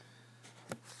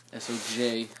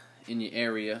SOJ in your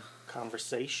area.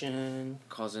 Conversation.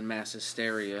 Causing mass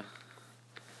hysteria.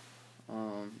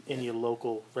 In your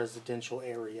local residential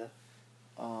area.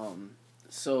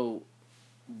 So,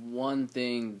 one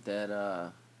thing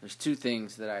that, there's two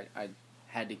things that I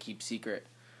had to keep secret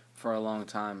for a long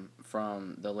time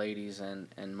from the ladies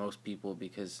and most people,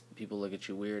 because people look at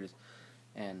you weird.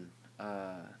 And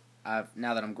now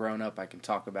that I'm grown up, I can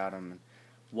talk about them.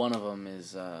 One of them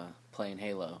is playing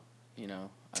Halo, you know.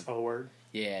 Word?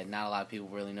 Yeah, not a lot of people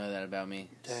really know that about me.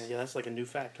 Dang, yeah, that's like a new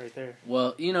fact right there.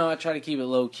 Well, you know, I try to keep it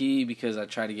low-key because I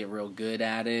try to get real good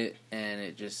at it, and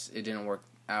it didn't work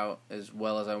out as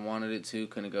well as I wanted it to.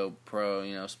 Couldn't go pro,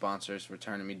 you know, sponsors were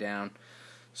turning me down.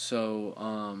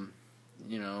 So,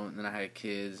 you know, and then I had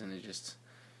kids, and it just...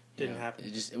 Didn't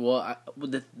happen.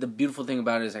 The beautiful thing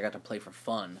about it is I got to play for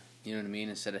fun, you know what I mean,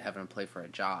 instead of having to play for a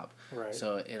job. Right.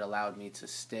 So it allowed me to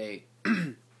stay...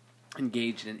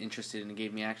 engaged and interested, and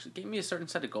gave me a certain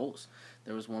set of goals.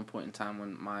 There was one point in time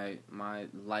when my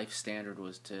life standard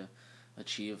was to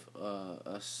achieve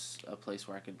a place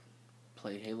where I could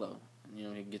play Halo. You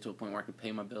know, get to a point where I could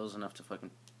pay my bills enough to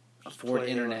fucking afford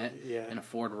internet and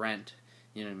afford rent.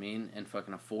 You know what I mean? And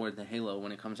fucking afford the Halo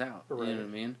when it comes out. Right. You know what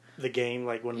I mean? The game,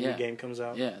 like when the new game comes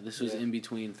out. Yeah, this was in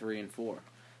between 3 and 4.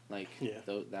 Like, yeah.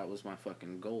 That was my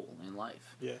fucking goal in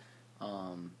life. Yeah.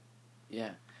 Yeah.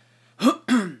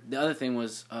 The other thing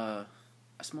was, I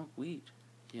smoke weed,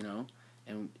 you know,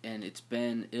 and it's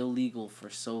been illegal for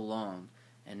so long,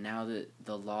 and now that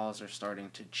the laws are starting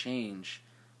to change,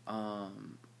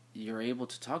 you're able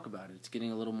to talk about it. It's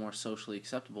getting a little more socially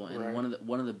acceptable, and right.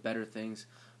 one of the better things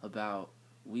about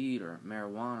weed or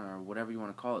marijuana or whatever you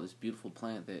want to call it, this beautiful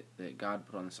plant that God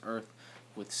put on this earth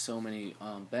with so many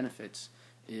benefits,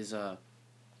 is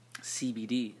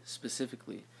CBD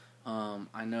specifically.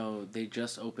 I know they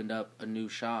just opened up a new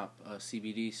shop, a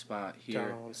CBD spot here.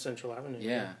 Down on Central Avenue.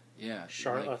 Yeah.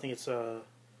 Charlotte, I think it's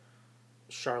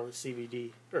Charlotte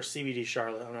CBD, or CBD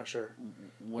Charlotte, I'm not sure.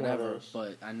 Whatever,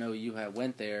 but I know you had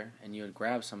went there and you had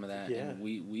grabbed some of that, yeah. and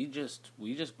we just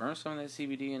burned some of that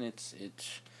CBD, and it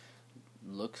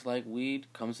looks like weed,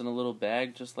 comes in a little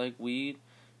bag just like weed,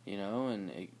 you know,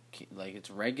 and it's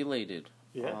regulated.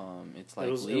 Yeah. It's like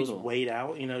legal. It was weighed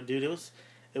out, you know, dude.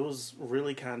 It was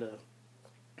really kind of,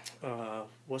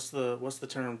 what's the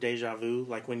term, deja vu?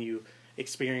 Like when you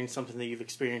experience something that you've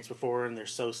experienced before and they're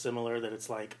so similar that it's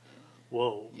like,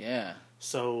 whoa. Yeah.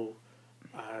 So,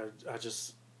 I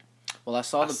just... Well, I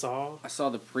saw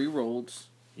the pre-rolls,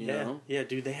 you know? Yeah,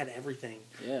 dude, they had everything.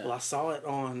 Yeah. Well, I saw it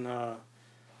on, I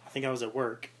think I was at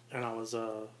work, and I was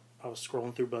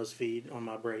scrolling through BuzzFeed on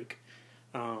my break,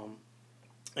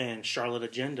 and Charlotte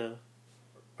Agenda,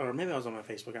 or maybe I was on my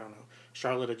Facebook, I don't know.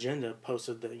 Charlotte Agenda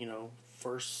posted the, you know,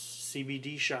 first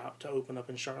CBD shop to open up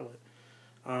in Charlotte.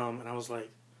 And I was like,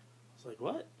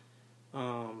 what?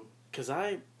 'Cause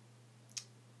I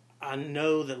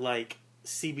know that, like,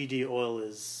 CBD oil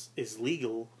is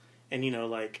legal, and, you know,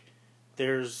 like,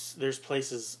 there's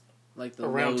places like the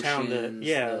around lotions, town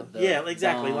that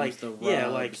exactly, bombs,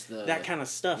 like that kind of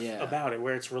stuff about it,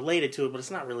 where it's related to it, but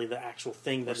it's not really the actual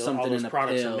thing that all those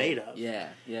products are made of. Yeah.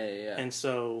 And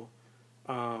so,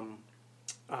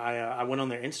 I went on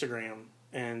their Instagram,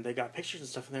 and they got pictures and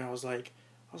stuff in there. I was like,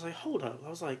 hold up. I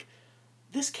was like,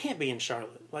 this can't be in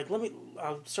Charlotte. Like,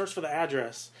 I'll search for the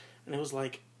address, and it was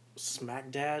like smack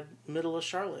dab middle of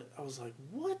Charlotte. I was like,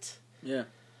 what? Yeah.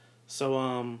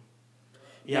 So,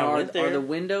 now, I went there. Are the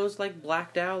windows like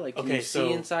blacked out? Like, can you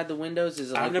see inside the windows?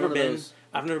 Is it like I've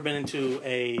never been into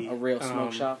a real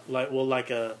smoke shop. Like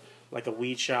a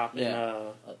weed shop in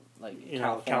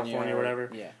like California or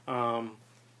whatever. Yeah.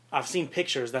 I've seen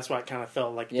pictures. That's why it kind of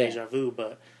felt like deja vu.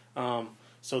 But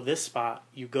so this spot,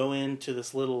 you go into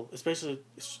this little. It's basically,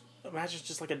 imagine it's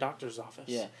just like a doctor's office.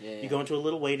 Yeah. You go into a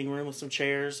little waiting room with some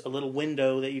chairs, a little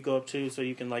window that you go up to so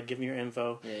you can like give them your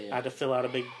info. Yeah. I had to fill out a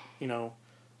big, you know,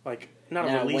 like not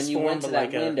now, a release when you form, went to but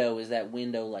that like window, is that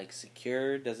window like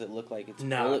secured? Does it look like it's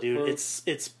bulletproof? dude,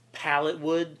 it's pallet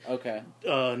wood. Okay.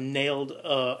 Nailed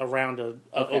around a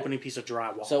opening piece of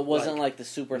drywall. So it wasn't like the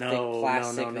super thick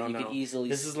plastic that you could easily.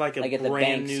 This is like a like at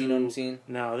brand the banks, new. You know what I'm saying?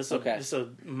 No, this is a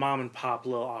mom and pop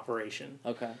little operation.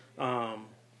 Okay.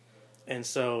 And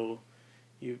so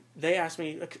they asked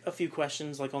me a few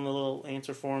questions like on the little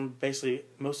answer form. Basically,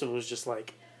 most of it was just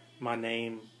like my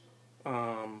name.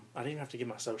 I didn't even have to give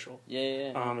my social.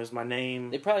 Yeah. Is my name.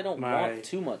 They probably don't want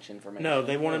too much information. No,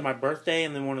 they wanted my birthday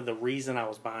and they wanted the reason I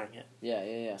was buying it.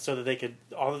 Yeah. So that they could,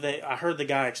 I heard the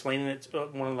guy explaining it,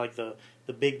 one of like the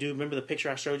big dude, remember the picture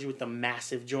I showed you with the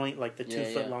massive joint, like the 2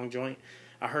 foot long joint?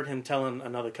 I heard him telling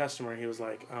another customer, he was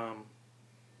like,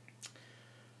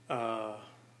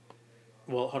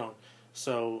 Well, hold on.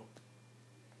 So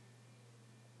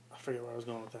I forget where I was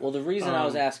going with that. Well, the reason I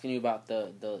was asking you about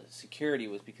the security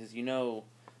was because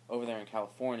over there in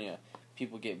California,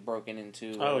 people get broken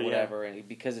into or whatever, and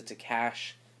because it's a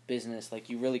cash business, like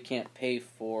you really can't pay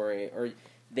for it, or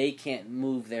they can't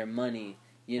move their money.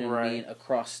 You know what I mean?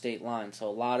 Across state lines, so a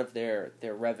lot of their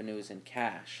revenue is in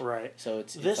cash. Right. So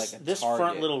it's this like a this target.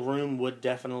 front little room would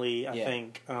definitely, I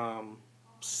think,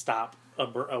 stop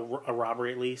a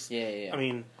robbery at least. Yeah. I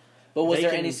mean, but was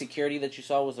there any security that you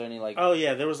saw? Was there any like? Oh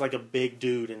yeah, there was like a big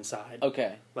dude inside.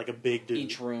 Okay. Like a big dude.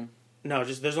 Each room. No,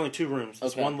 just there's only 2 rooms.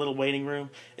 There's one little waiting room.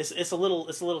 It's a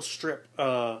little strip,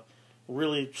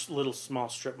 really little small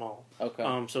strip mall.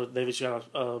 Okay. So they've just got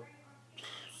a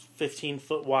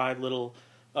 15-foot wide little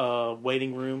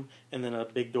waiting room, and then a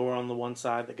big door on the one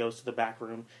side that goes to the back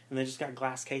room, and they just got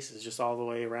glass cases just all the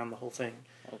way around the whole thing.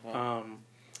 Okay.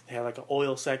 They had like an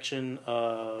oil section,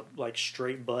 like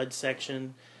straight bud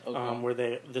section, where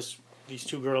these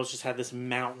 2 girls just had this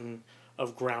mountain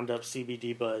of ground up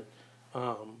CBD bud,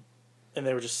 and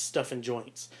they were just stuffing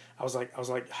joints. I was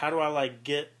like, how do I like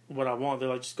get what I want? They're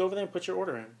like, just go over there and put your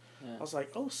order in. Yeah. I was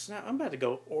like, oh snap! I'm about to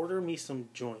go order me some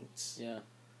joints. Yeah.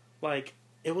 Like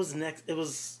I was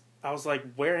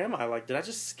like, where am I? Like, did I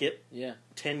just skip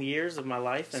 10 years of my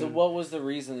life? So what was the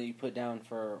reason that you put down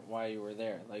for why you were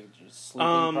there? Like just sleeping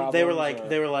problems?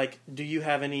 They were like, do you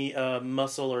have any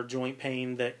muscle or joint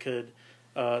pain that could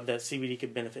that CBD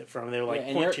could benefit from? And they were like,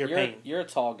 point to your pain. You're a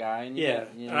tall guy,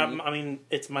 and I mean,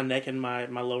 it's my neck and my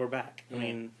lower back. I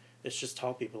mean, it's just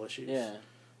tall people issues. Yeah.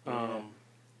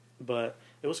 But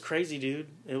it was crazy, dude.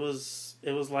 It was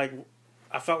like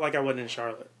I felt like I wasn't in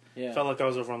Charlotte. Yeah. Felt like I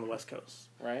was over on the West Coast.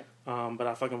 Right. But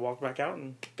I fucking walked back out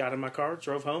and got in my car,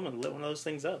 drove home, and lit one of those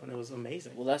things up, and it was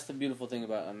amazing. Well, that's the beautiful thing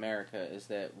about America is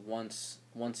that once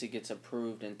it gets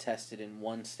approved and tested in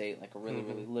one state, like a really,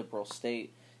 really liberal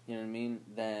state, you know what I mean,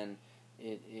 then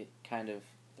it kind of,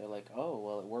 they're like, oh,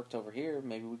 well, it worked over here,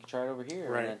 maybe we could try it over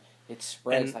here. Right. And then it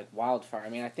spreads like wildfire. I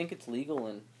mean, I think it's legal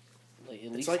in like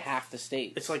at least like, half the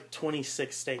states. It's like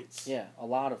 26 states. Yeah, a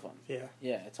lot of them. Yeah.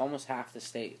 Yeah, it's almost half the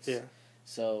states. Yeah.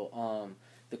 So,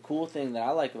 the cool thing that I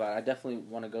like about it, I definitely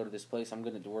want to go to this place.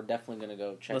 We're definitely gonna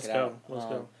go check it out. Let's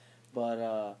go.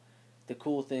 But the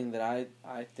cool thing that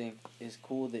I think is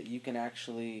cool that you can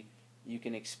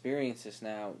experience this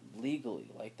now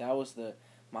legally. Like that was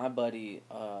my buddy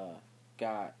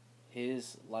got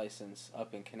his license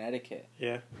up in Connecticut.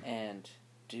 Yeah. And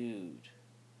dude,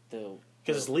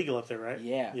 because it's legal up there, right?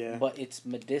 Yeah. Yeah. But it's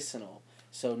medicinal.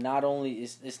 So not only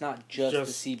it's not just the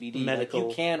CBD. Medical.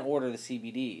 Like you can order the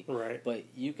CBD, right? But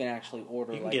you can actually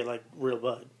order. You can get like real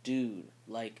bud, dude.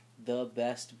 Like the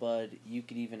best bud you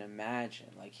could even imagine.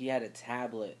 Like he had a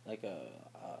tablet, like a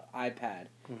iPad.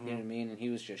 You know what I mean? And he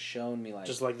was just showing me like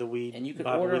just like the weed, and you could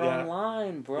order it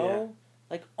online, bro. Yeah.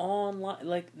 Like online,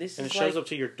 like this and is it shows up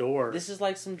to your door. This is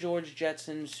like some George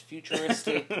Jetson's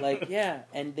futuristic, like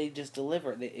and they just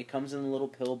deliver. It comes in little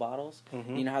pill bottles.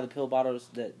 Mm-hmm. You know how the pill bottles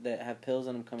that have pills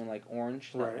in them come in like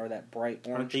orange, right. Or that bright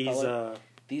orange color.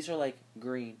 These are like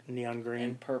green, neon green,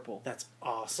 and purple. That's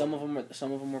awesome.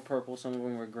 Some of them were purple, some of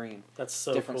them were green. That's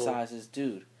so different cool. sizes,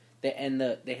 dude. They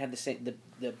had the same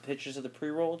the pictures of the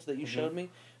pre-rolls that you showed me,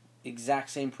 exact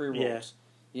same pre-rolls. Yeah.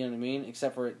 You know what I mean?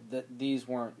 Except for these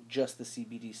weren't just the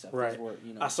CBD stuff. Right. These were,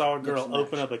 I saw a girl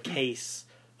open up a case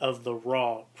of the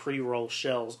raw pre-roll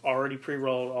shells, already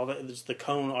pre-rolled. All that, there's the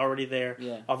cone already there.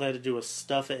 Yeah. All they had to do was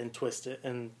stuff it and twist it.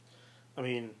 And I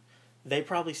mean, they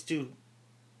probably sold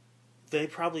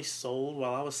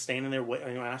while I was standing there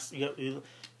waiting.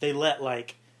 They let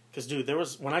like, because dude,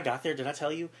 when I got there, did I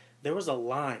tell you there was a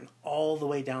line all the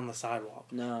way down the sidewalk?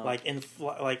 No. Like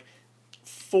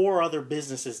 4 other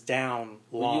businesses down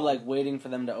long. Were you like waiting for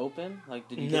them to open? Like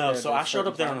did you get there so I showed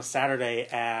up there on a Saturday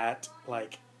at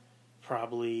like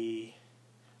probably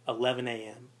 11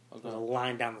 a.m. Okay. There was a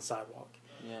line down the sidewalk.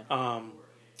 Yeah.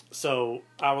 So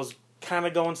I was kind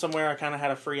of going somewhere. I kind of had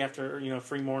a free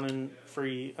morning,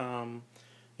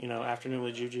 afternoon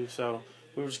with Juju. So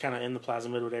we were just kind of in the Plaza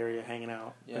Midwood area hanging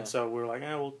out. Yeah. And so we were like,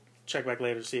 we'll check back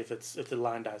later to see if the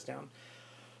line dies down.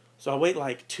 So I wait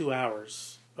like 2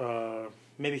 hours.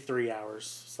 Maybe 3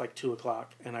 hours. It's like 2:00,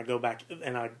 and I go back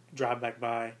and I drive back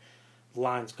by. The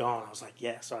line's gone. I was like,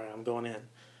 "Yeah, sorry, I'm going in."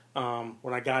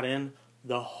 When I got in,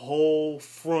 the whole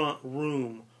front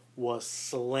room was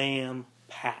slam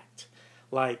packed.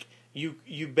 Like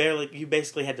you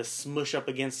basically had to smush up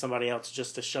against somebody else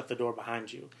just to shut the door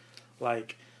behind you.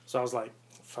 Like, so I was like,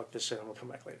 "Fuck this shit. I'm gonna come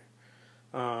back later."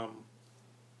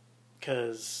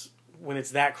 Because when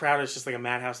it's that crowded, it's just like a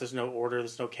madhouse. There's no order.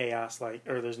 There's no chaos.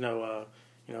 There's no,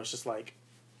 it's just like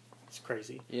It's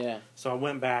crazy. Yeah. So I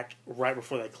went back right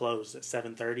before they closed at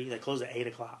 7:30. They closed at 8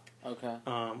 o'clock. Okay.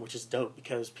 Which is dope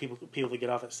because people that get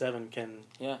off at 7 can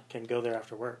go there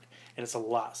after work, and it's a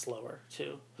lot slower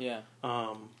too. Yeah.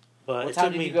 But what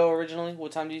time did you go originally?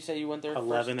 What time did you say you went there?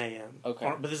 11 a.m.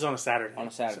 Okay. But this is on a Saturday. On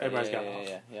a Saturday. So everybody's got off.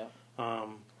 Yeah.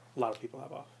 A lot of people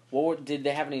have off. Did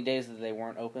they have any days that they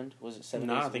weren't opened? Was it 7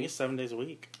 days? No, I think it's 7 days a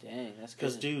week. Dang, that's good.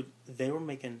 Because, dude, they were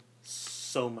making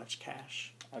so much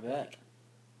cash. I bet.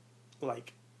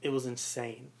 Like it was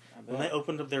insane. I bet. When they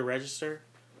opened up their register,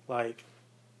 like,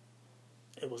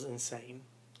 it was insane.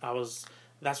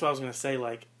 That's what I was going to say,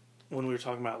 like, when we were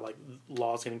talking about, like,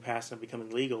 laws getting passed and becoming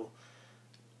legal.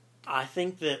 I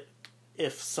think that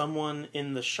if someone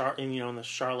in the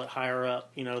Charlotte higher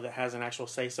up, that has an actual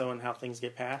say-so in how things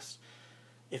get passed,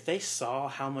 if they saw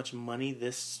how much money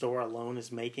this store alone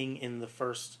is making in the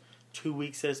first 2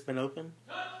 weeks that it's been open,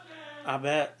 I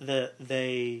bet that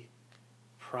they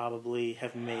probably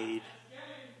have made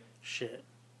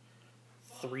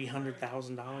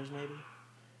 $300,000 maybe.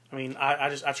 I mean,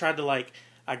 I tried to, like,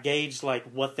 I gauged, like,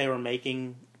 what they were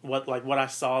making, what I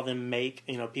saw them make,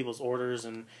 people's orders,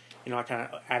 and I kind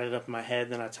of added up in my head.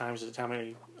 Then I times it how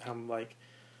many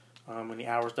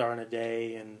hours there are in a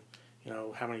day, and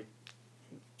how many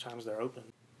times they're open.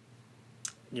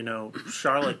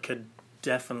 Charlotte could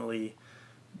definitely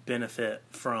benefit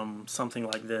from something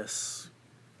like this,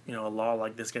 a law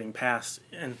like this getting passed,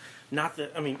 and not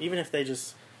that, I mean, even if they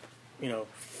just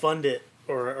fund it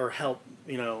or help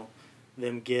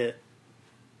them get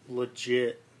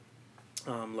legit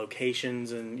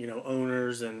locations and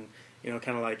owners, and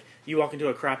kind of like you walk into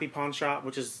a crappy pawn shop,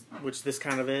 which this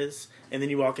kind of is, and then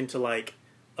you walk into like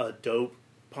a dope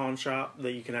pawn shop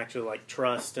that you can actually like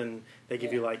trust, and they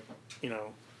give you like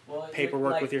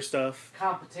paperwork like with your stuff.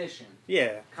 Competition.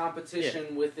 Yeah.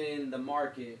 Competition within the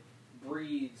market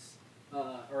breeds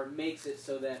or makes it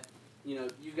so that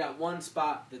you've got one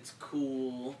spot that's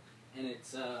cool and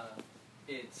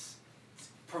it's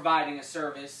providing a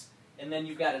service, and then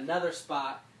you've got another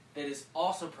spot that is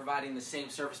also providing the same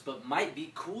service but might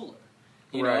be cooler.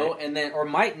 You know, and then, or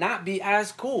might not be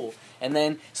as cool. And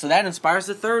then, so that inspires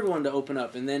the third one to open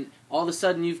up. And then, all of a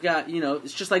sudden, you've got,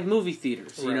 it's just like movie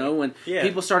theaters, when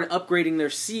people started upgrading their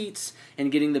seats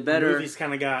and getting the better. Movies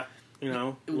kind of got,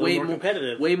 way more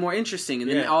competitive. Way more interesting. And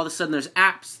then all of a sudden, there's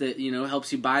apps that,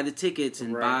 helps you buy the tickets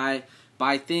and buy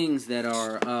things that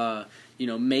are,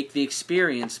 make the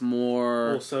experience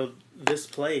more. Well, so this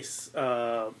place,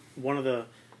 all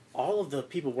of the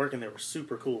people working there were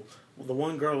super cool. The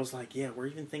one girl was like, yeah, we're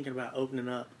even thinking about opening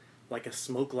up like a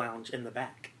smoke lounge in the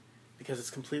back because it's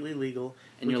completely legal.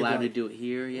 And you're allowed to do it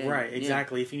here, Right,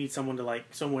 exactly. Yeah. If you need someone to like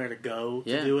somewhere to go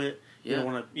to do it, you don't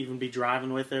want to even be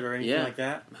driving with it or anything like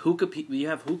that. You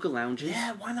have hookah lounges.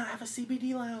 Yeah, why not have a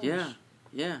CBD lounge?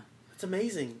 Yeah. It's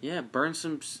amazing. Yeah, burn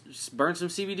some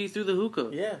CBD through the hookah.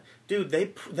 Yeah. Dude,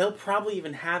 they'll probably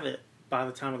even have it by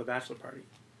the time of the bachelor party.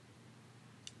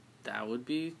 That would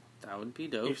be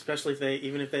dope. Especially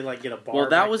if they like get a bar. Well,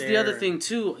 that was the other thing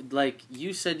too. Like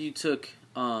you said, you took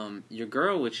your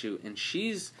girl with you, and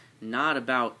she's not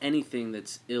about anything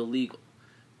that's illegal,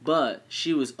 but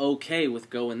she was okay with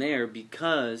going there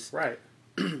because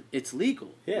it's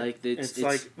legal. Yeah, like it's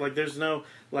like there's no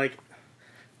like.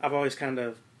 I've always kind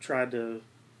of tried to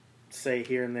say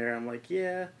here and there. I'm like,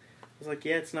 yeah. I was like,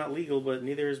 yeah, it's not legal, but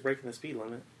neither is breaking the speed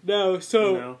limit. No,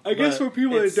 so I guess for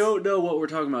people that don't know what we're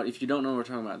talking about, if you don't know what we're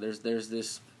talking about,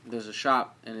 there's a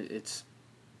shop, and it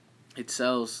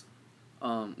sells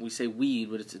we say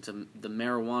weed, but it's the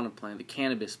marijuana plant, the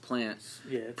cannabis plant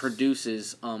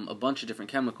produces a bunch of different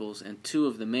chemicals, and two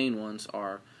of the main ones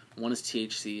are, one is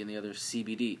THC and the other is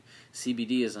CBD.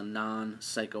 CBD is a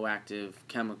non-psychoactive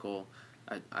chemical.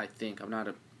 I think I'm not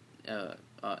a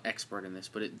expert in this,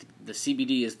 but the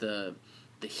CBD is the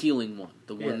healing one,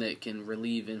 the one that can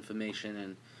relieve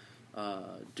inflammation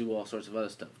and do all sorts of other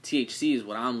stuff. THC is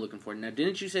what I'm looking for. Now,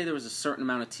 didn't you say there was a certain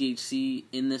amount of THC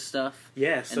in this stuff?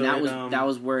 Yeah, so and that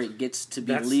was where it gets to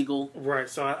be legal. Right.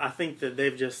 So I think that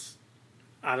they've just,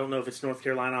 I don't know if it's North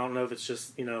Carolina. I don't know if it's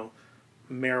just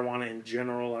marijuana in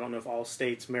general. I don't know if all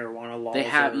states marijuana laws. They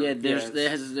have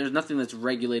there's nothing that's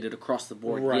regulated across the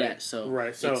board yet. So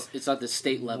it's at the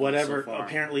state level. Whatever. So far.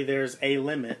 Apparently, there's a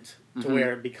limit to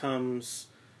where it becomes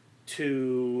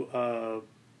too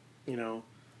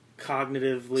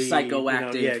cognitively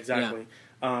psychoactive. Exactly.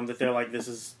 Yeah. That they're like,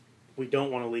 we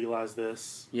don't want to legalize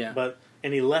this. Yeah. But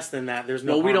any less than that, there's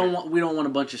no. Well, we don't want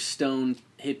a bunch of stoned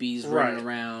hippies running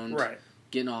around. Right.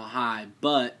 Getting all high,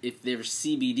 but if there's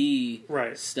CBD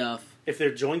stuff, if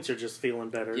their joints are just feeling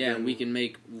better, then if we can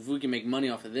make money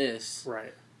off of this,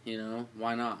 right?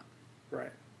 Why not?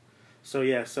 Right. So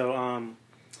yeah,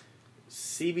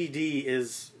 CBD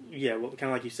is kind of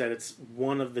like you said, it's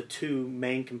one of the two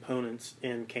main components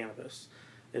in cannabis.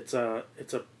 It's a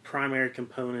primary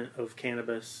component of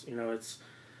cannabis. You know,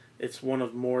 it's one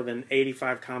of more than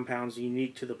 85 compounds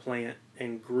unique to the plant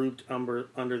and grouped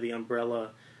under the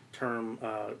umbrella term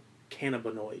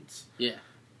cannabinoids. Yeah.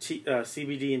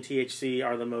 CBD and THC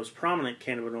are the most prominent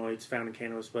cannabinoids found in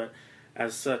cannabis, but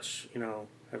as such,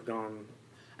 have gone.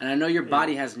 And I know your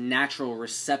body has natural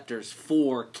receptors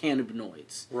for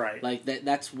cannabinoids. Right. Like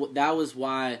that was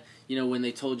why, when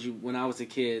they told you when I was a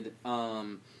kid,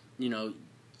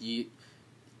 you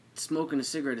smoking a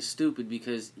cigarette is stupid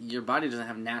because your body doesn't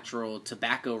have natural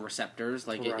tobacco receptors.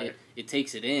 Like it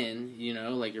takes it in,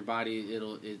 like your body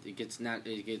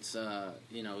it's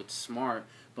smart.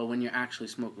 But when you're actually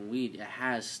smoking weed, it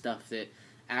has stuff that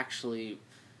actually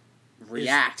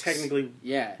reacts. Is technically,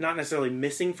 not necessarily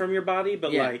missing from your body,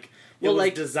 but it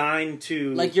was designed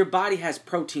to. Like your body has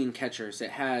protein catchers,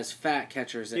 it has fat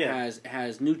catchers, it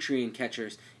has nutrient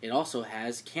catchers. It also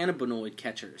has cannabinoid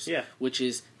catchers. Yeah,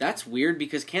 that's weird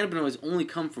because cannabinoids only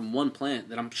come from one plant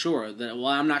that I'm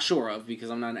not sure of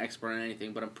because I'm not an expert on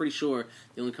anything, but I'm pretty sure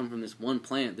they only come from this one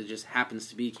plant that just happens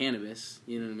to be cannabis.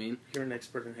 You know what I mean? You're an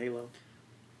expert in Halo.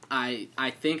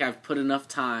 I think I've put enough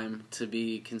time to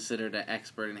be considered an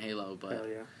expert in Halo, but hell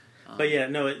yeah,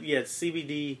 it's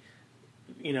CBD.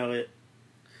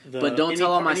 But don't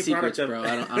tell all my secrets, bro.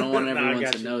 I don't want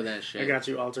everyone to know that shit. I got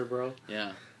you, altar bro.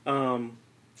 Yeah.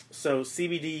 So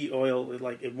CBD oil,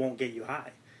 it won't get you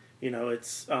high.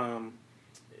 It's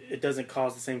it doesn't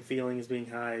cause the same feeling as being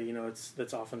high.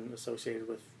 That's often associated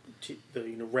with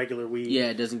the regular weed.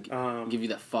 Yeah, it doesn't give you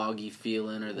that foggy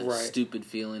feeling or the stupid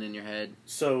feeling in your head.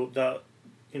 So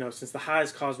since the high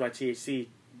is caused by THC,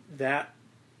 that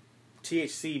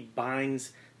THC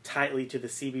binds tightly to the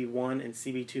CB1 and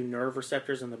CB2 nerve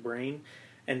receptors in the brain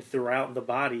and throughout the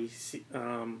body.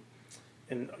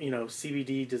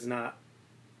 CBD does not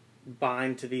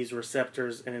bind to these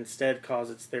receptors and instead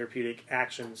cause its therapeutic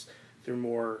actions through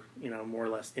more or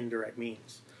less indirect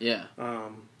means. Yeah.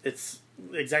 It's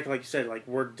exactly like you said,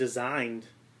 we're designed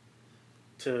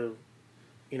to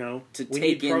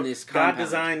take in this compound. God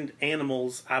designed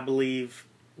animals, I believe,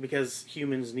 because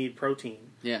humans need protein.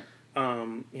 Yeah.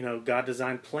 God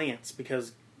designed plants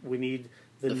because we need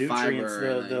the nutrients,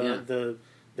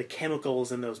 the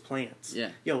chemicals in those plants.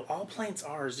 Yeah. All plants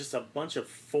is just a bunch of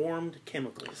formed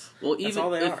chemicals. Well, that's all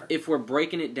they are. If we're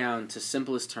breaking it down to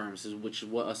simplest terms, which is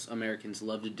what us Americans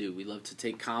love to do, we love to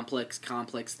take complex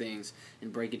things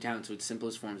and break it down to its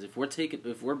simplest forms. If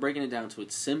we're breaking it down to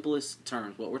its simplest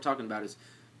terms, what we're talking about is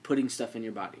putting stuff in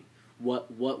your body.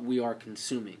 What we are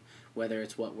consuming. Whether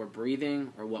it's what we're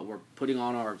breathing or what we're putting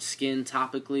on our skin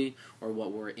topically or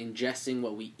what we're ingesting,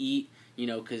 what we eat,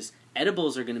 because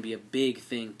edibles are going to be a big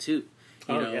thing too.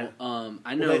 I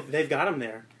know they've got them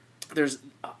there.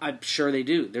 I'm sure they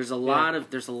do. There's a lot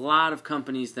of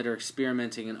companies that are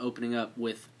experimenting and opening up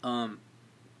with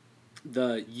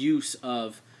the use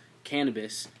of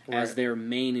cannabis as their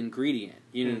main ingredient.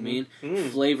 You know what I mean?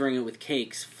 Flavoring it with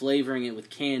cakes, flavoring it with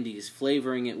candies,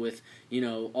 flavoring it with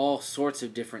all sorts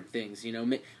of different things.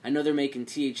 I know they're making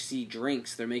THC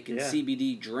drinks. They're making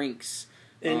CBD drinks.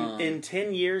 In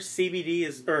 10 years, CBD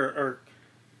is or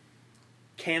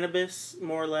cannabis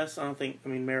more or less.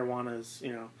 Marijuana is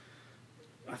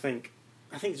I think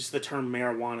just the term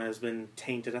marijuana has been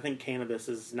tainted. I think cannabis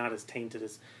is not as tainted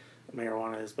as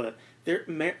marijuana is, but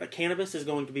cannabis is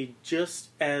going to be just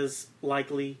as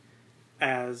likely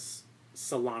as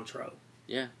cilantro.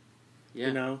 Yeah.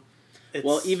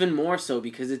 Well, even more so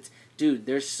because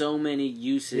there's so many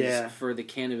uses for the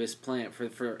cannabis plant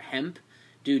for hemp.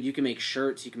 Dude, you can make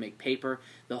shirts, you can make paper.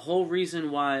 The whole reason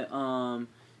why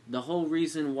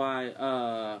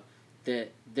that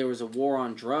there was a war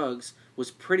on drugs was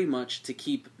pretty much to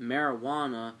keep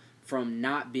marijuana from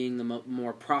not being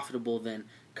more profitable than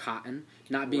cotton,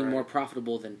 not being more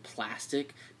profitable than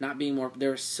plastic, not being more.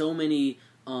 There are so many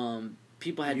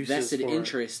people had vested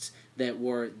interests they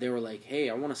were like, hey,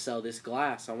 I want to sell this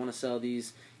glass, I want to sell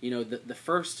these. The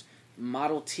first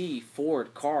Model T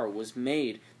Ford car was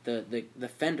made. The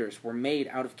fenders were made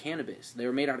out of cannabis. They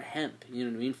were made out of hemp. You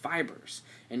know what I mean? Fibers.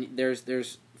 And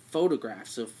there's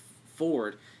photographs of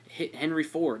Henry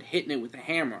Ford hitting it with a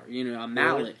hammer. A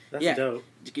mallet. Really? That's dope.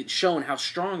 Showing how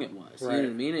strong it was. Right. You know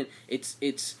what I mean? And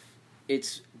it's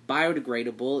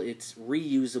biodegradable. It's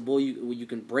reusable. You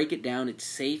can break it down. It's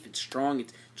safe. It's strong.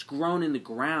 It's grown in the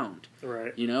ground.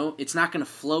 Right. You know, it's not going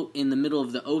to float in the middle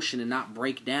of the ocean and not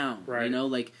break down. Right. You know,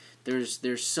 like there's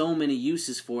so many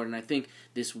uses for it, and I think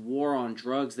this war on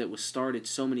drugs that was started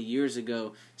so many years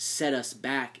ago set us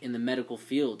back in the medical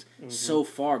field so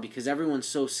far, because everyone's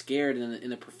so scared in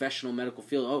the professional medical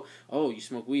field. Oh, you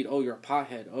smoke weed. Oh, you're a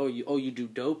pothead. Oh, you do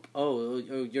dope. Oh,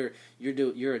 you're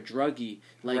a druggie.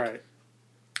 Like, right.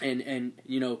 And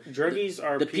you know, druggies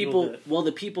are the people that... well,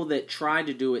 the people that tried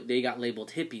to do it, they got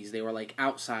labeled hippies. They were like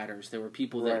outsiders. There were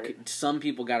people that right. some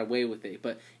people got away with it,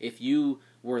 but if you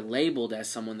were labeled as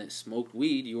someone that smoked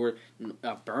weed, you were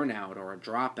a burnout or a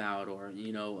dropout or,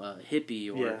 you know, a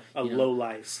hippie or a low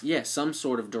life. Yeah, some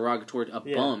sort of derogatory,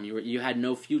 bum. You had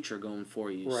no future going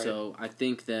for you. Right. So I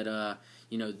think that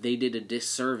you know, they did a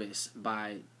disservice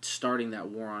by starting that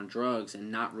war on drugs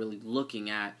and not really looking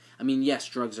at. I mean, yes,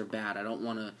 drugs are bad. I don't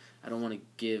want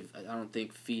to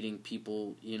think feeding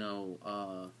people, you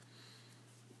know,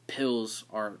 pills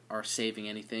are saving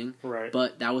anything. Right.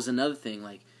 But that was another thing.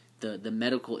 Like the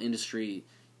medical industry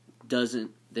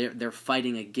doesn't. They're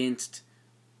fighting against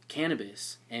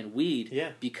cannabis and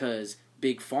weed because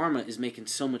Big Pharma is making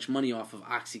so much money off of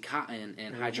Oxycontin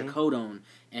and hydrocodone,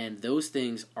 and those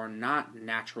things are not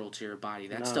natural to your body.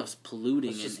 That stuff's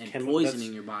polluting and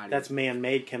poisoning your body. That's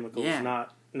man-made chemicals,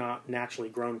 not naturally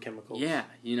grown chemicals. Yeah,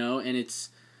 you know, and it's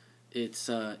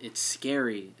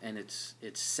scary and it's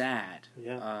sad.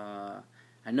 Yeah.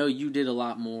 I know you did a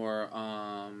lot more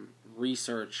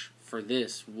research for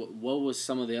this. What was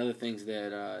some of the other things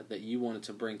that you wanted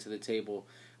to bring to the table?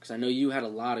 Because I know you had a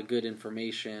lot of good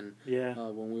information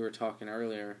when we were talking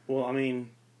earlier. Well, I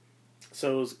mean,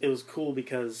 so it was cool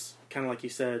because, kind of like you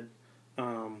said,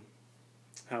 how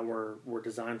we're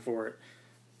designed for it.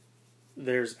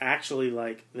 There's actually,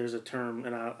 there's a term,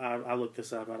 and I looked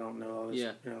this up. I don't know all this,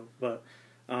 you know, but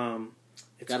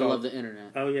it's Gotta love the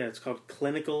internet. Oh, yeah, it's called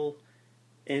clinical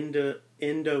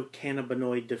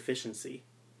endocannabinoid deficiency.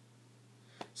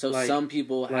 So some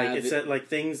people have it said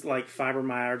things like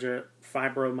fibromyalgia,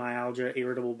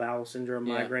 irritable bowel syndrome,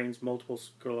 migraines, multiple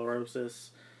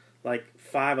sclerosis,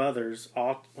 5 others.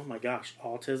 Oh my gosh,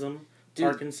 autism,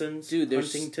 Parkinson's,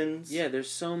 Huntington's. Yeah, there's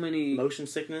so many motion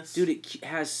sickness. Dude, it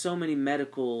has so many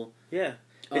medical. Yeah,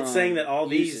 it's saying that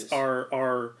all uses. These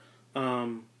are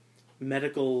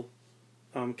medical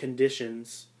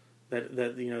conditions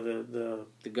that you know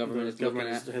the government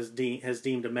has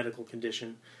deemed a medical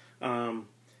condition.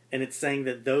 And it's saying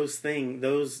that those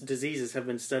diseases have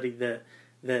been studied that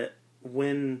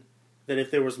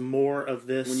if there was more of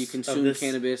this when you consume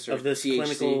cannabis or of this THC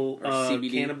clinical or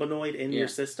CBD. cannabinoid in your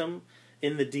system,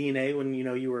 in the DNA when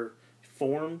you were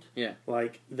formed,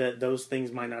 that those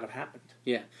things might not have happened.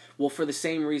 Yeah. Well, for the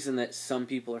same reason that some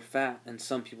people are fat and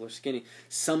some people are skinny,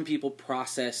 some people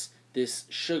process this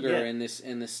sugar and this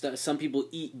stuff. Some people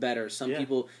eat better. Some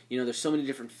people, you know, there's so many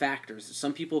different factors.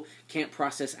 Some people can't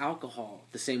process alcohol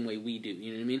the same way we do.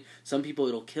 You know what I mean? Some people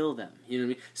it'll kill them. You know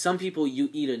what I mean? Some people you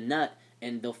eat a nut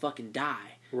and they'll fucking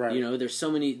die. Right. You know, there's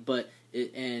so many, but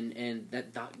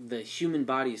the human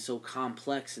body is so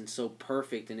complex and so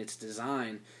perfect in its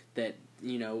design that,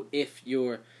 you know, if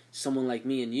you're someone like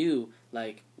me and you,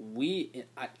 I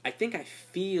think I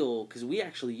feel, because we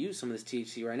actually use some of this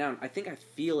THC right now, and I think I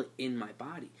feel it in my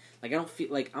body. I don't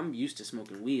feel, I'm used to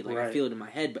smoking weed, I feel it in my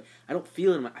head, but I don't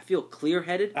feel it I feel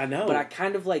clear-headed. I know. But I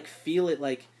kind of, feel it,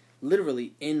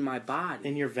 literally in my body.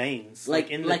 In your veins.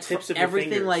 In the tips of your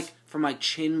everything, fingers. From my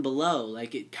chin below.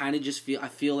 It kind of just I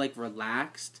feel,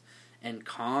 relaxed and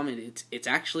calm, and it's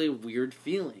actually a weird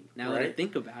feeling now that I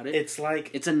think about it. It's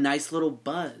it's a nice little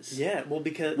buzz. Yeah, well,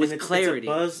 because with clarity,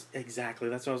 it's a buzz. Exactly,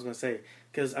 that's what I was going to say.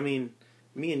 Because me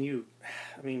and you,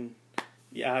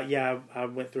 I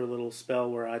went through a little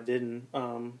spell where I didn't,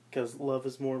 because love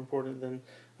is more important than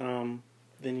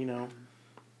you know,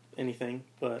 anything.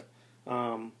 But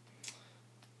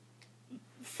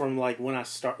from when I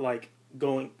start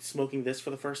smoking this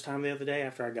for the first time the other day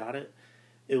after I got it.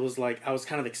 It was I was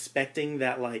kind of expecting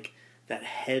that that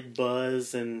head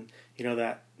buzz and you know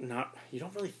that you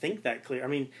don't really think that clear. I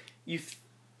mean, you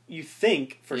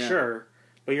think for sure,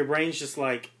 but your brain's just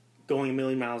going a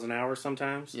million miles an hour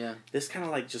sometimes. Yeah. This kind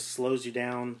of just slows you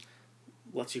down,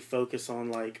 lets you focus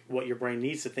on what your brain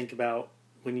needs to think about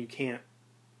when you can't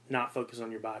not focus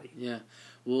on your body. Yeah.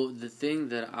 Well, the thing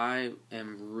that I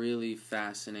am really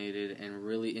fascinated and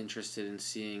really interested in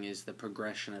seeing is the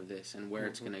progression of this and where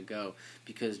it's going to go.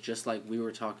 Because just like we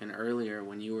were talking earlier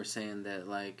when you were saying that,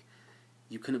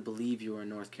 you couldn't believe you were in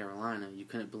North Carolina. You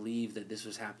couldn't believe that this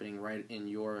was happening right in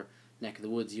your neck of the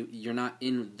woods. You're not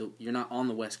on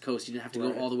the West Coast. You didn't have to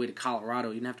go all the way to Colorado.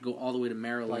 You didn't have to go all the way to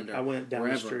Maryland. Like I went down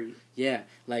the street. Yeah,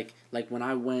 like when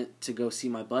I went to go see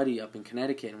my buddy up in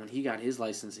Connecticut, and when he got his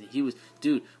license, and he was,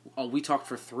 dude, we talked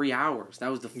for 3 hours. That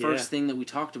was the first thing that we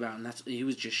talked about, and he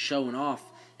was just showing off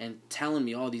and telling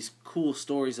me all these cool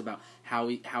stories about how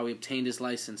he obtained his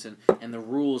license and the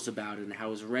rules about it and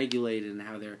how it's regulated and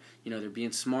how they're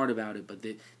being smart about it, but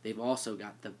they've also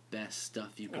got the best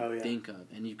stuff you can think of,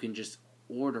 and you can just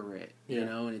order it,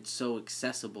 and it's so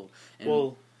accessible.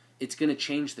 And it's going to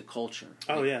change the culture.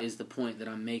 Is the point that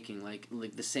I'm making. Like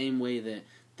the same way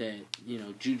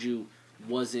that juju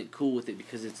wasn't cool with it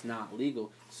because it's not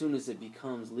legal. As soon as it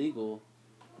becomes legal,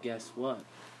 guess what?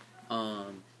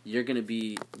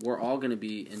 We're all gonna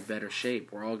be in better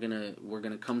shape. We're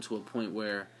gonna come to a point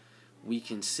where we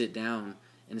can sit down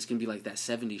and it's gonna be like that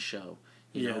 '70s show,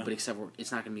 you know. But except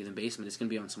it's not gonna be in the basement. It's gonna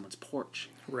be on someone's porch,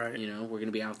 right? You know, we're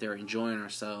gonna be out there enjoying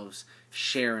ourselves,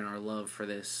 sharing our love for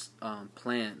this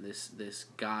plant, this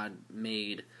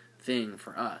God-made thing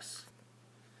for us.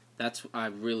 I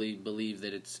really believe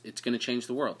that it's gonna change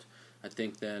the world. I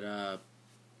think that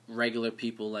regular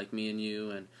people like me and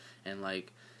you and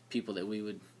like people that we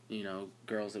would,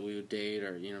 girls that we would date,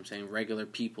 or, regular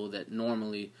people that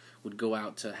normally would go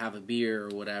out to have a beer or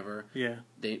whatever. Yeah.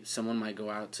 Someone might go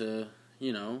out to,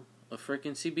 a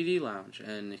freaking CBD lounge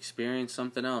and experience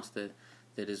something else that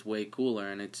is way cooler.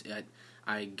 And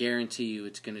I guarantee you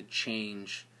it's going to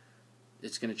change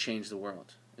the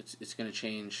world. It's going to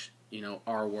change,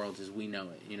 our world as we know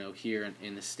it, here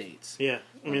in the States. Yeah.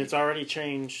 I mean, it's already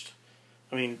changed.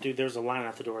 I mean, dude, there's a line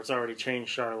out the door. It's already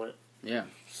changed Charlotte. Yeah.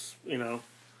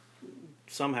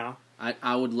 Somehow.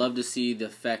 I would love to see the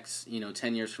effects,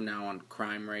 10 years from now on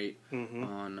crime rate,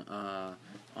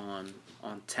 on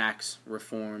tax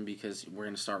reform, because we're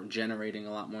going to start generating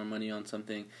a lot more money on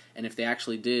something. And if they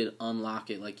actually did unlock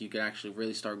it, like you could actually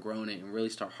really start growing it and really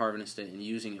start harvesting it and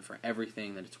using it for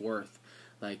everything that it's worth.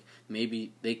 Like,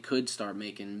 maybe they could start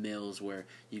making mills where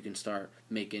you can start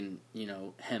making,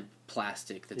 hemp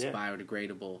plastic that's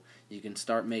biodegradable. You can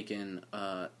start making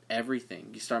everything.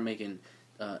 You start making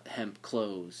hemp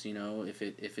clothes,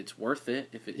 if it's worth it.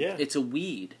 It's a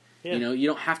weed. Yeah. You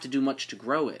don't have to do much to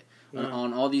grow it. No.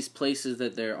 On all these places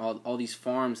that all these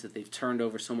farms that they've turned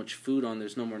over so much food on,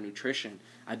 there's no more nutrition.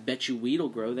 I bet you weed will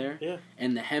grow there. Yeah.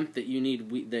 And the hemp that you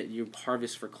need, that you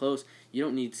harvest for clothes, you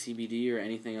don't need CBD or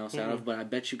anything else out of, but I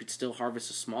bet you could still harvest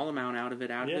a small amount out of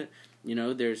it.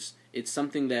 It's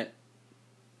something that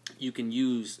you can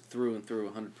use through and through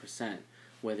 100%,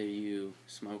 whether you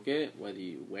smoke it, whether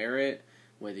you wear it,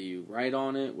 whether you write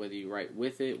on it, whether you write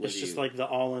with it. It's just like the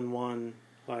all-in-one,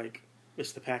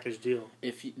 it's the package deal.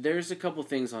 There's a couple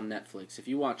things on Netflix. If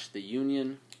you watch The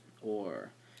Union,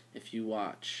 or if you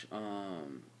watch,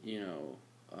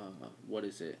 what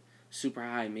is it, Super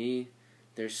High Me,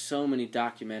 there's so many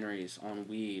documentaries on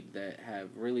weed that have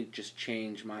really just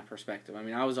changed my perspective. I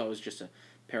mean, I was always just a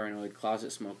paranoid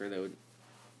closet smoker that would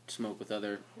smoke with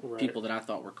other people that I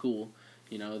thought were cool,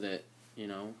 that,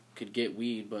 could get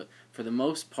weed. But for the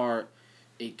most part,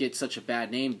 it gets such a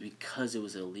bad name because it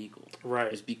was illegal. Right.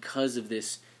 It was because of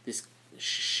this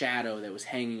shadow that was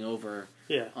hanging over.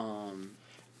 Yeah.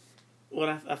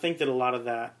 Well, I think that a lot of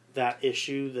that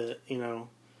issue that,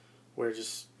 where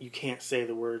just you can't say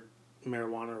the word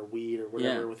marijuana or weed or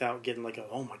whatever without getting like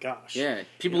oh my gosh. Yeah.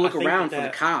 People look around for the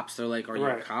cops. They're like, are you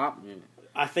a cop? Yeah.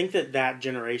 I think that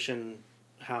generation,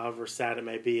 however sad it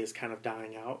may be, is kind of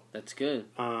dying out. That's good.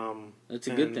 That's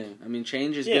a good thing. I mean,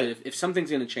 change is good. If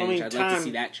something's going to change, I'd like to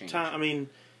see that change.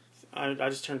 I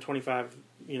just turned 25,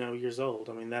 years old.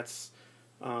 I mean, that's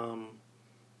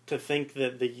to think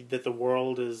that the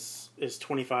world is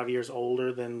 25 years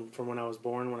older than from when I was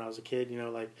born, when I was a kid.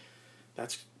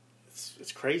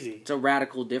 It's crazy. It's a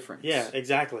radical difference. Yeah,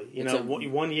 exactly.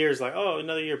 1 year is like, oh,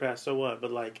 another year passed, so what?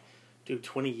 But dude,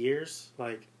 20 years,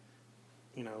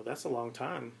 that's a long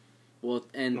time. Well,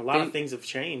 and a lot of things have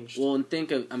changed. Well, and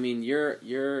think of,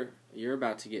 you're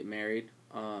about to get married,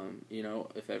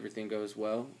 if everything goes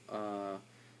well.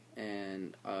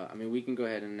 We can go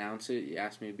ahead and announce it. You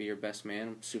asked me to be your best man.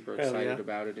 I'm super excited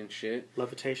about it and shit.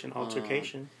 Levitation,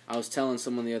 altercation. I was telling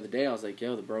someone the other day, I was like,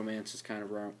 yo, the bromance is kind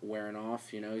of wearing off.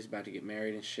 He's about to get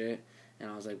married and shit. And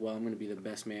I was like, well, I'm going to be the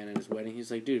best man at his wedding. He's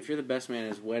like, dude, if you're the best man at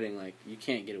his wedding, you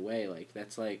can't get away.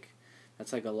 That's like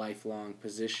a lifelong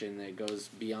position that goes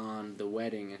beyond the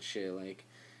wedding and shit.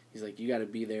 He's like, you got to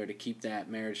be there to keep that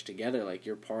marriage together.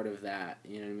 You're part of that.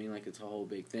 You know what I mean? It's a whole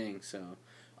big thing. So,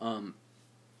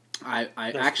 I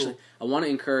actually, cool. I want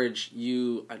to encourage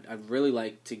you. I'd really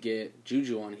like to get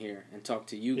Juju on here and talk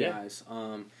to you guys.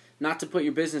 not to put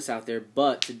your business out there,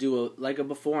 but to do a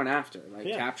before and after, like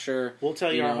capture. We'll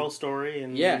tell you our whole story,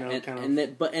 and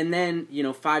and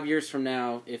then 5 years from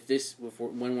now,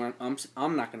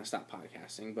 I'm not going to stop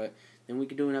podcasting, but then we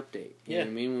could do an update. You know what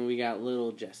I mean? When we got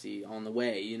little Jesse on the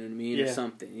way, you know what I mean, or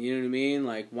something. You know what I mean?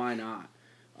 Like, why not?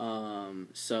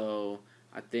 So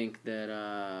I think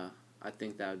that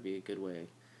would be a good way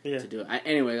to do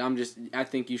it. I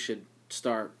think you should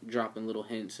start dropping little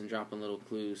hints and dropping little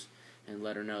clues and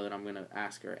let her know that I'm going to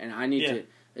ask her. And I need to,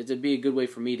 it'd be a good way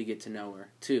for me to get to know her,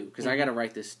 too. Because I got to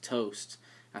write this toast.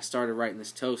 I started writing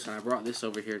this toast, and I brought this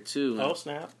over here, too. Oh,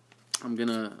 snap. I'm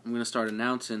gonna start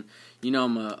announcing.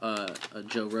 I'm a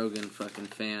Joe Rogan fucking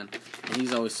fan, and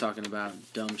he's always talking about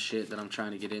dumb shit that I'm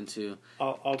trying to get into.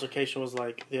 Altercation was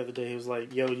like, the other day, he was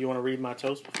like, yo, you want to read my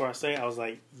toast before I say it? I was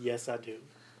like, yes, I do.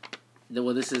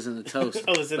 Well, this isn't the toast.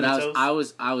 Oh, it's in the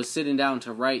toast? I was sitting down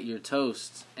to write your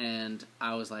toast, and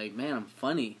I was like, man, I'm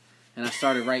funny. And I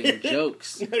started writing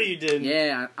jokes. No, you didn't.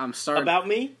 Yeah, I'm starting. About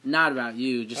me? Not about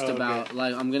you. Just about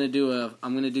like I'm gonna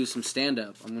do some stand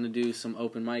up. I'm gonna do some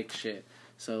open mic shit.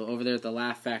 So over there at the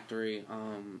Laugh Factory,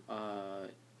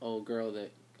 old girl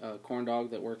that corn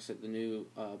dog that works at the new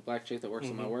black chick that works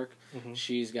at my work. Mm-hmm.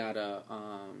 She's got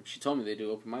she told me they do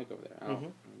open mic over there.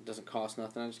 It doesn't cost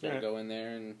nothing. I just gotta go in there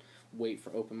and wait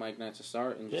for open mic night to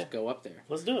start and just go up there.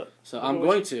 Let's do it. So I'll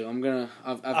go there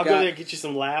and get you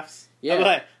some laughs. Yeah. I'll be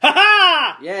like, ha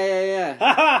ha! Yeah.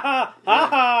 Ha ha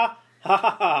ha ha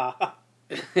ha ha.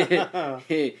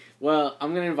 Well,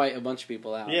 I'm gonna invite a bunch of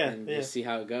people out and just see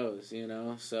how it goes.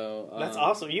 So that's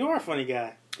awesome. You are a funny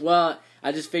guy. Well,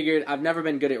 I just figured I've never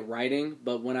been good at writing,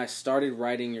 but when I started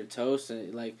writing your toast,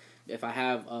 and like if I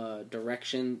have a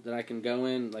direction that I can go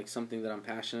in, like something that I'm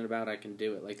passionate about, I can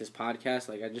do it. Like this podcast,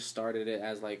 like I just started it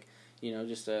as like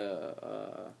just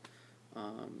a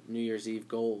New Year's Eve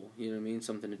goal. You know what I mean?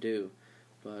 Something to do.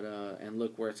 But and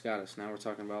look where it's got us. Now we're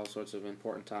talking about all sorts of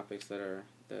important topics that are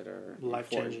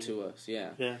important to us.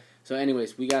 Yeah. So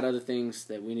anyways, we got other things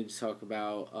that we need to talk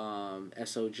about.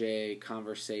 SOJ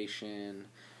conversation.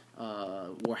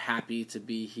 We're happy to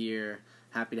be here.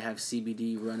 Happy to have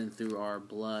CBD running through our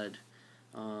blood.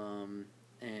 And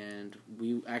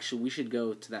we should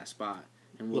go to that spot.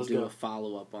 And we'll do a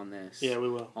follow-up on this. Yeah, we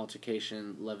will.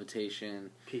 Altercation,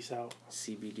 levitation. Peace out.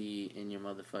 CBD in your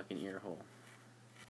motherfucking ear hole.